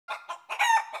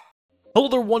Hello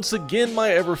there once again, my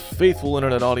ever faithful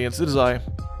internet audience. It is I,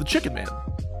 the Chicken Man,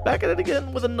 back at it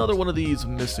again with another one of these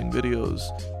missing videos.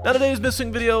 Now today's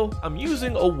missing video, I'm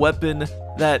using a weapon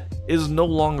that is no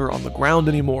longer on the ground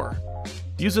anymore.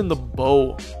 Using the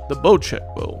bow check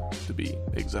bow to be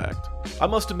exact. I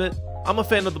must admit, I'm a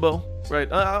fan of the bow,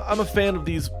 right? I'm a fan of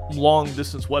these long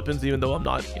distance weapons, even though I'm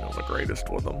not, the greatest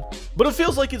with them. But it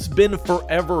feels like it's been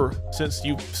forever since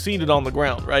you've seen it on the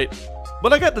ground, right?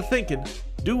 But I got to thinking,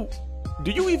 do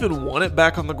you even want it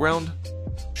back on the ground?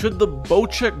 Should the bow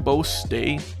check bow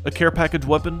stay a care package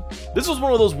weapon? This was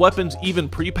one of those weapons, even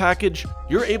pre-packaged,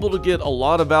 you're able to get a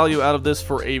lot of value out of this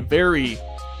for a very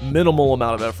minimal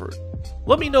amount of effort.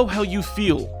 Let me know how you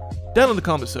feel down in the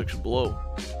comment section below.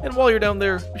 And while you're down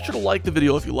there, be sure to like the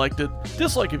video if you liked it,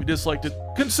 dislike if you disliked it,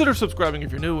 consider subscribing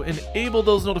if you're new, and enable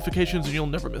those notifications and you'll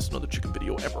never miss another chicken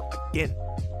video ever again.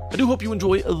 I do hope you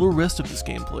enjoy the rest of this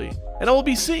gameplay, and I will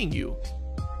be seeing you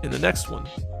in the next one.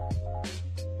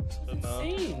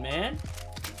 Insane, man.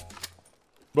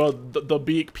 Bro, the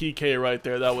beak PK right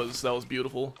there, that was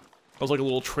beautiful. That was like a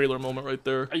little trailer moment right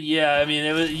there. Yeah, I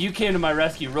mean, you came to my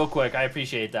rescue real quick. I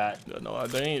appreciate that. Yeah, no,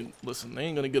 they ain't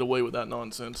gonna get away with that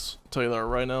nonsense. I'll tell you that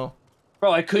right now.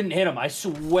 Bro, I couldn't hit him. I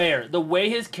swear, the way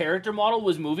his character model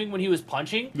was moving when he was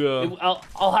punching. Yeah.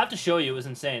 I'll have to show you. It was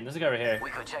insane. There's a guy right here.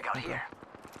 We could check out here.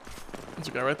 There's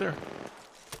a guy right there.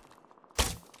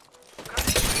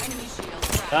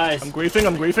 Nice. I'm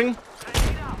griefing.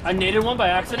 I naded one by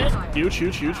accident. Huge.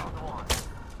 Let's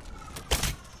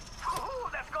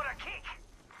go to kick.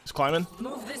 He's climbing.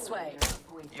 Move this way.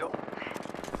 Yo.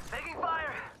 Taking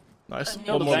fire. Nice.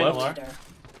 Nailed One more the left.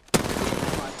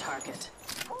 On target.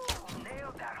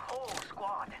 Nailed that whole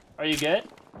squad. Are you good?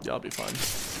 Yeah, I'll be fine.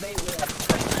 They will.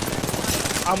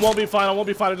 I won't be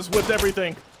fine. I just whipped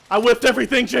everything. I whipped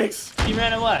everything, Jace. He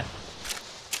ran away.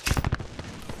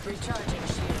 Recharging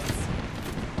shields.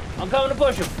 I'm coming to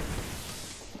push him.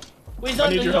 Wait, he's on,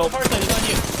 need your on the help. far side. He's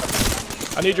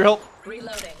on you. I need your help.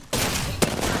 Reloading.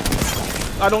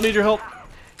 I don't need your help.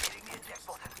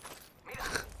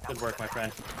 Good work, my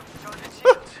friend.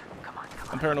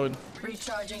 I'm paranoid.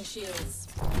 Recharging shields.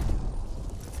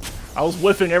 I was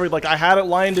whiffing like I had it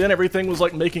lined in. Everything was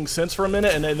like making sense for a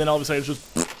minute, and then all of a sudden it's just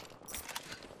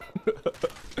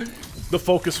the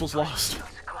focus was lost.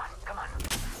 Come on.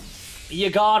 You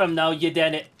got him, though. You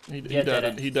did it. He did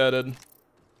deaded. it. He deaded.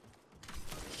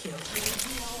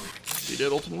 He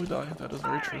did ultimately die. That is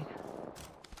very true.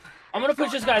 I'm gonna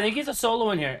push this guy. I think he's a solo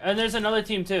in here, and there's another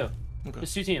team too. Okay.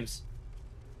 There's two teams.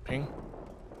 Ping.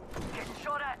 Getting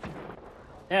shot at.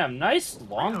 Damn, nice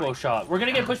longbow shot. We're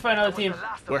gonna get pushed by another team. The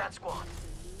last of Where? that squad.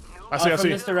 I see. From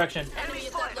this direction. Enemy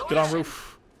at that Get on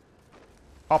roof.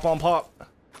 Hop on pop.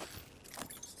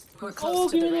 We're Oh,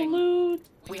 close to give me the the ring. loot.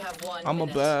 We have one I'm a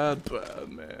minute. bad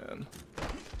man.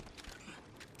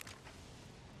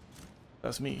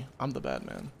 That's me. I'm the bad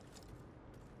man.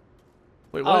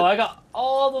 Wait, what? Oh, I got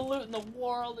all the loot in the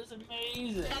world. It's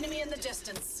amazing. Enemy in the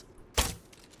distance.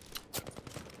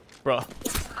 Bruh.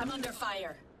 I'm under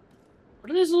fire. What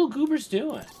are these little goobers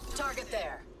doing? Target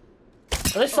there.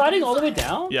 Are they sliding all the way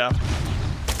down? Yeah. I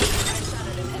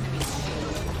shattered an enemy's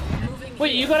shield. Moving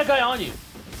Wait, you here. got a guy on you.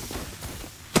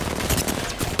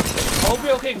 I hope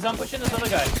you're okay, because I'm pushing this other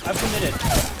guy. I've committed.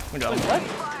 I got Wait, him.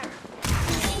 what?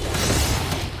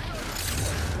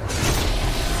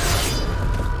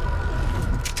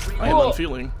 I am Whoa.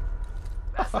 unfeeling.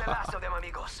 That's the last of them,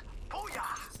 amigos. Booyah.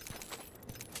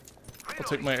 I'll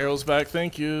take my arrows back.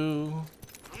 Thank you.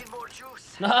 Need more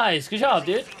juice. Nice. Good job,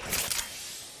 dude.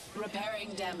 Repairing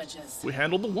damages. We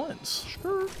handled the ones.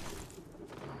 Sure.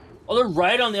 Oh, they're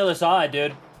right on the other side,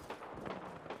 dude.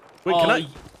 Wait, Oh, can I?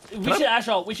 We should ash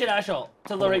ult. We should ash ult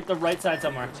to the right side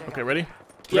somewhere. Okay, ready?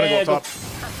 We're Yeah, gonna go go. up top.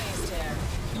 A phase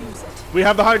tear. Use it. We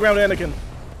have the high ground, Anakin.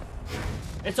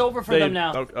 It's over for them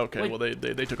now. Okay, Wait, well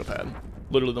they took a pad.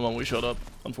 Literally the moment we showed up.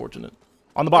 Unfortunate.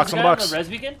 On the box, there's on a the guy box. res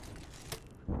beacon?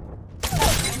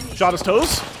 Shot his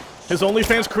toes. His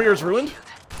OnlyFans career is ruined.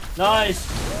 Nice.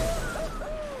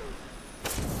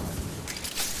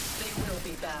 They will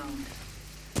be bound.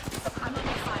 I'm under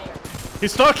fire.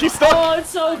 He's stuck. He's stuck. Oh, it's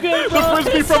so good, bro. The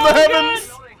frisbee It's from so the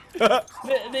heavens.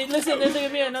 Listen, there's gonna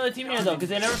be another team here though, because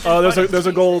they never. Oh, finished there's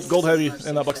a fighting. gold heavy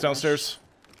in that box downstairs.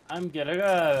 I'm gonna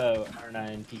go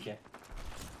R9 PK.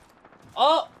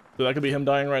 Oh, So that could be him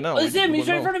dying right now. it's him. He's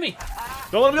right in front of me.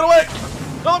 Don't let him get away.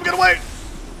 Don't let him get away.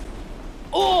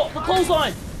 Oh, the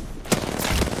clothesline.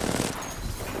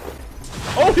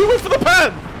 Oh, he went for the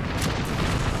pad.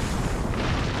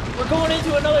 We're going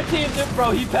into another team, dude,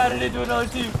 bro. He patted into another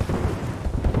team.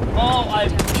 Oh,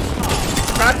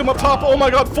 Cracked him up top. Oh my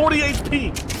god, 40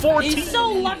 HP. 14. He's so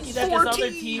lucky that this other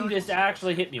 14. team just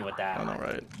actually hit me with that. I know,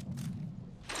 right?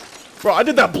 Bro, I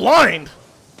did that blind.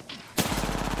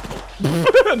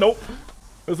 Nope.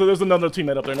 There's another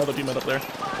teammate up there. Another teammate up there.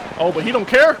 Oh, but he don't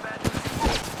care.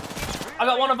 I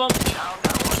got one of them.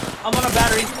 I'm on a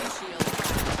battery.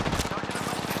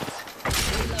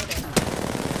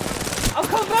 I'm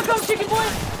coming back up, chicken boy.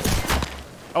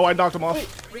 Oh, I knocked him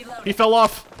off. He fell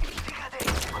off.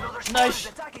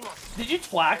 Nice. Did you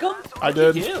twack him? I did.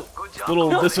 What did you do? Little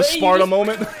No this way, is Sparta you just-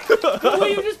 moment. No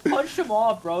way, you just punched him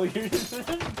off, bro. You're just...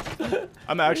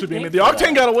 I'm actually being think the for Octane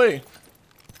that? got away.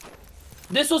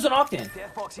 This was an Octane.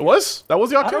 It was? That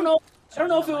was the Octane? I don't know. I don't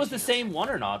know if it was the same one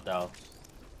or not, though.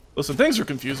 Listen, things are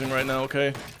confusing right now,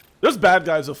 okay? There's bad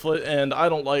guys afoot, and I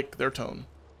don't like their tone.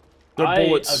 Their I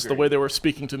bullets, the agree. way they were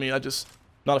speaking to me, not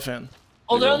a fan.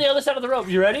 Oh, they're on the other side of the rope.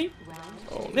 You ready?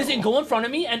 Oh, no. Listen, go in front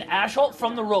of me and ash halt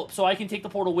from the rope so I can take the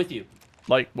portal with you.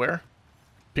 Like, where?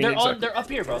 Ping exactly. They're up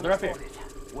here, bro. They're up here.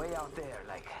 Way out there,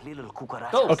 like little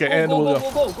cucarachas. Go. Okay, go, and go, we'll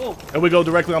go, go, go, go. And we go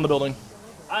directly on the building.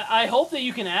 I hope that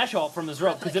you can ash halt from this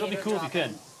rope, because it'll be cool if you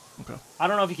can. Okay. I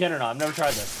don't know if you can or not. I've never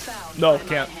tried this. No,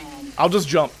 can't. I'll just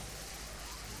jump.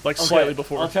 Like, Okay, slightly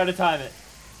before. I'll try to time it.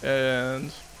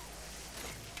 And...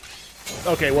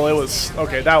 Okay, well, it was...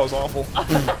 Okay, that was awful.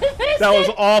 That was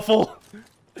awful.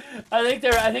 I think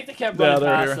they kept Yeah, running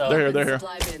they're past, here. though. They're here, they're here.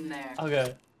 Supply bin there.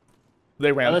 Okay. They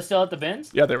Are ran. they still at the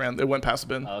bins? Yeah, they ran. They went past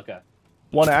the bin. Oh, okay.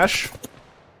 One Ash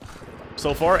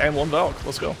so far, and one Valk.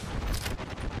 Let's go.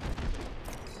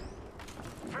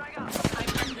 I'm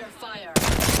under fire.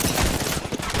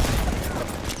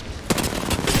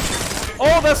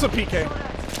 Oh, that's a PK.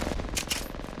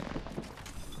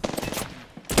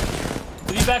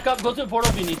 Will you back up? Go to the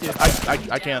portal if you need to.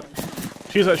 I can't.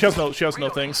 She has no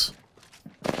things.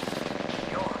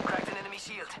 Yo, cracked an enemy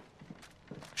shield.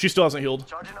 She still hasn't healed.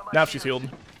 Charging on my Now she's shield.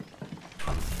 healed.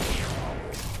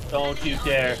 Don't you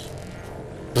dare.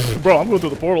 Bro, I'm going through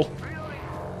the portal.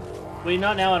 Wait,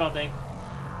 not now, I don't think.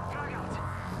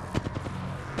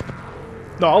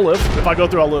 No, I'll live. If I go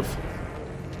through, I'll live.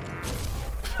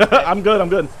 I'm good, I'm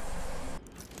good.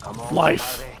 Come on,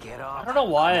 Life. Padre, get up. I don't know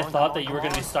why I Come on, thought come that on, you were come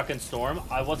going to be on. stuck in Storm.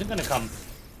 I wasn't going to come.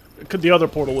 The other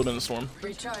portal would have been the storm.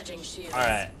 Recharging shield.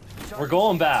 Alright. We're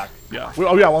going back. Yeah.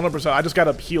 Oh, yeah, 100%. I just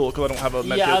gotta heal because I don't have a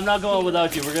med Yeah, kit. I'm not going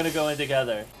without you. We're going to go in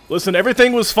together. Listen,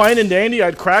 everything was fine and dandy.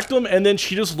 I'd cracked him, and then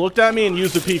she just looked at me and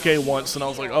used the PK once, and I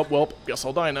was like, oh, well, guess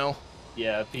I'll die now.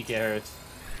 Yeah, PK hurts.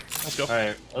 Let's go.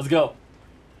 Alright, let's go.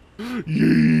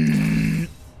 Yeet.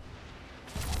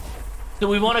 So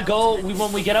we want to go,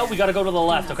 when we get out, we got to go to the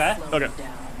left, okay? Okay.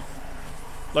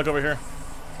 Look over here.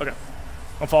 Okay.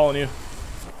 I'm following you.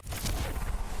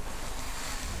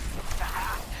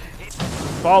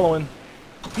 Following.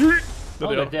 Yeet.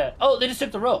 Oh, they're dead. Oh, they just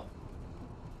took the rope.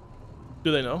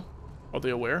 Do they know? Are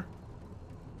they aware?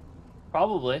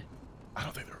 Probably. I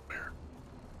don't think they're aware.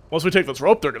 Once we take this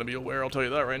rope, they're gonna be aware. I'll tell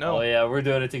you that right now. Oh yeah, we're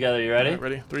doing it together. You ready? Alright,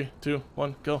 ready? 3, 2,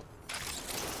 1, go.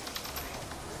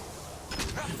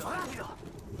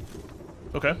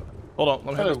 Okay. Hold on. Let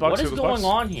me hit Tyler, this box. what hit is this going box.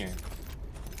 on here?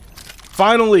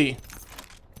 Finally,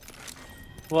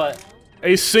 What?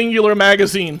 a singular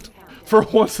magazine for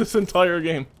once this entire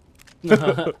game.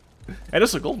 And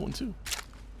it's a gold one too.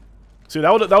 See,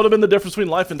 that would have been the difference between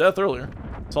life and death earlier.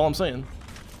 That's all I'm saying.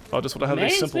 I just would have had a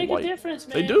Names simple make white. a difference,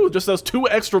 man. They do. Just those 2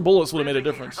 extra bullets would have made a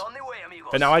difference. On the way, amigos.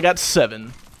 And now I got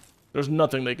 7. There's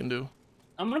nothing they can do.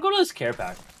 I'm gonna go to this care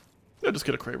pack. Yeah, just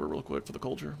get a Kraber real quick for the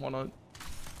culture. Why not?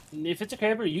 If it's a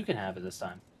Kraber, you can have it this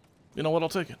time. You know what? I'll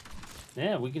take it.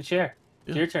 Yeah, we can share.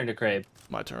 It's Yeah. your turn to crave.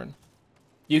 My turn.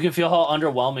 You can feel how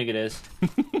underwhelming it is.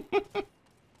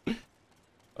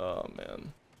 Oh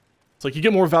man. It's like you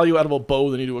get more value out of a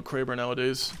bow than you do a Kraber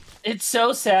nowadays. It's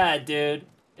so sad, dude.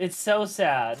 It's so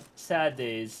sad. Sad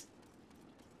days.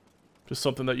 Just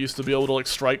something that used to be able to like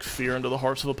strike fear into the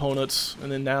hearts of opponents,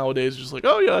 and then nowadays just like,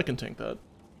 oh yeah, I can tank that.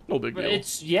 No big But deal.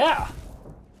 it's, yeah.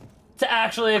 It's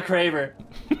actually a Kraber.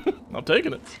 I'm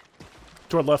taking it.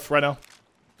 To our left right now.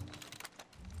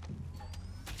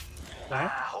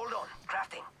 Hold on,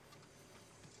 crafting.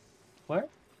 Where?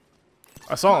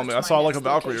 I saw him. I Marked saw my like a next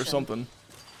Valkyrie or location. something.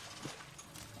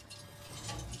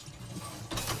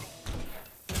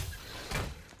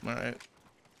 All right.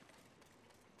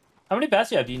 How many bats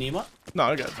do you have? Do you need one? No,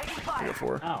 I got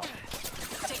 4. Ow.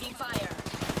 Taking fire.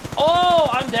 Oh,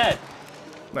 I'm dead.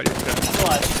 No, you're okay. I'm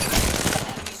alive.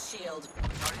 Enemy shield.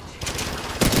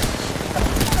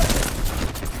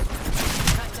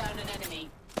 Cut down an enemy.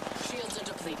 Shields are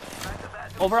depleted.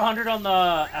 Over 100 on the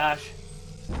Ash.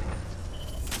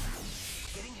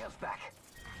 Getting health back.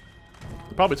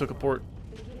 Probably took a port.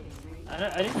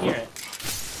 I didn't hear it.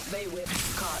 They whip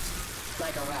caught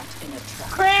like a rat in a trap.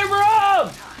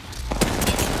 Kramer!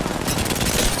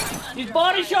 He's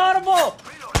body shotable!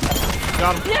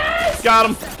 Got him. Yes! Got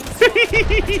him.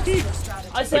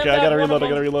 I sent Okay, I back gotta one reload. of I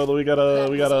gotta them. reload.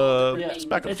 We gotta. Yeah, Let's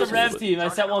back up. it's a just rev little bit. team. I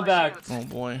sent one back. Oh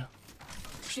boy.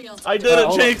 Shields. I did it,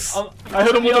 hold on. Jinx. I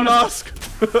hit him with a mask.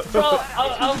 Bro,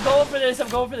 I'm going for this. I'm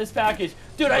going for this package.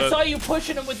 Dude, I saw you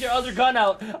pushing him with your other gun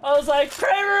out. I was like,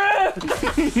 Kramer!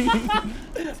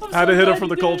 I had to hit him for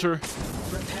the culture.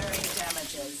 Repairing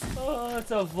damages. Oh,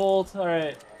 it's a Volt. All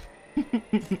right.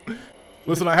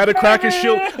 Listen, I had to crack his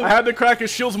shield. I had to crack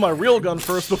his shields with my real gun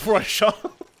first before I shot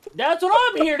him. That's what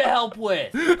I'm here to help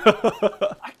with.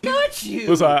 I got you.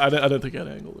 Listen, I didn't think I had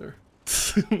an angle there.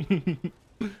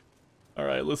 All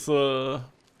right, let's He's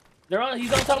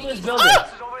on top of this building.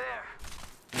 This is over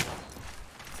there.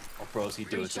 Oh, bros, he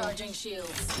do it. Recharging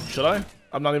shields. Should I?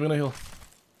 I'm not even gonna heal.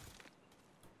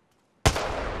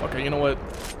 Okay, you know what?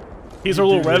 He's a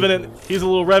little revenant. He's a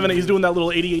little revenant. He's doing that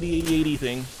little 80, 80, 80, 80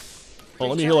 thing. Oh,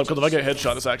 let me heal up because if I get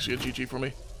headshot, it's actually a GG for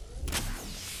me.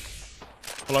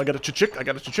 Hold on, I got a chick. I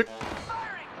got a chick.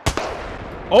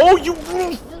 Oh, you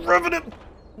revenant!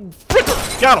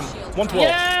 Fricker! Got him. 112.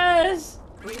 Yes!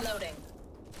 Reloading.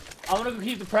 I'm gonna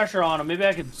keep the pressure on him. Maybe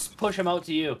I can push him out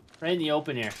to you. Right in the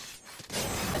open here.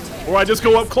 Or I just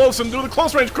go up close and do the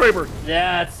close range Kraber.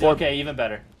 That's okay, even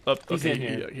better. He's Okay, in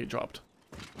here. he dropped.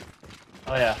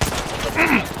 Oh yeah.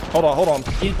 Hold on.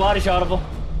 He's body shotable.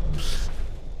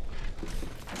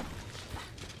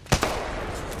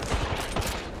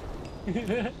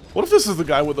 What if this is the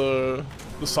guy with the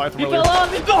scythe from He earlier? fell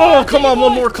off. He fell Oh, off. come on, Take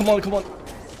one it. more. Come on.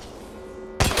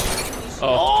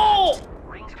 Oh, Oh!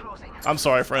 Ring's closing. I'm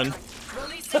sorry, friend.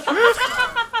 Releasing.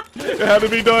 It had to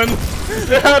be done.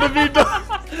 It had to be done.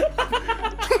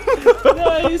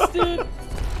 Nice, dude.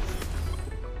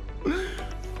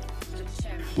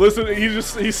 Listen,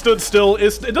 he stood still.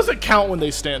 It doesn't count when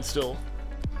they stand still.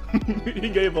 He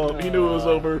gave up. He knew it was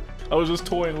over. I was just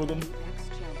toying with him.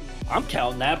 I'm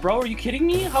counting that, bro. Are you kidding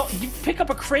me? How you pick up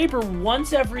a Kraber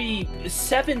once every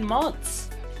 7 months?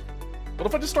 What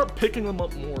if I just start picking them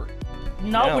up more?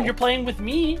 Not Now. when you're playing with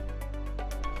me.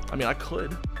 I mean, I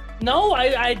could. No,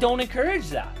 I don't encourage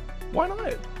that. Why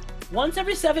not? Once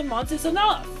every 7 months is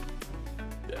enough.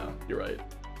 Yeah, you're right.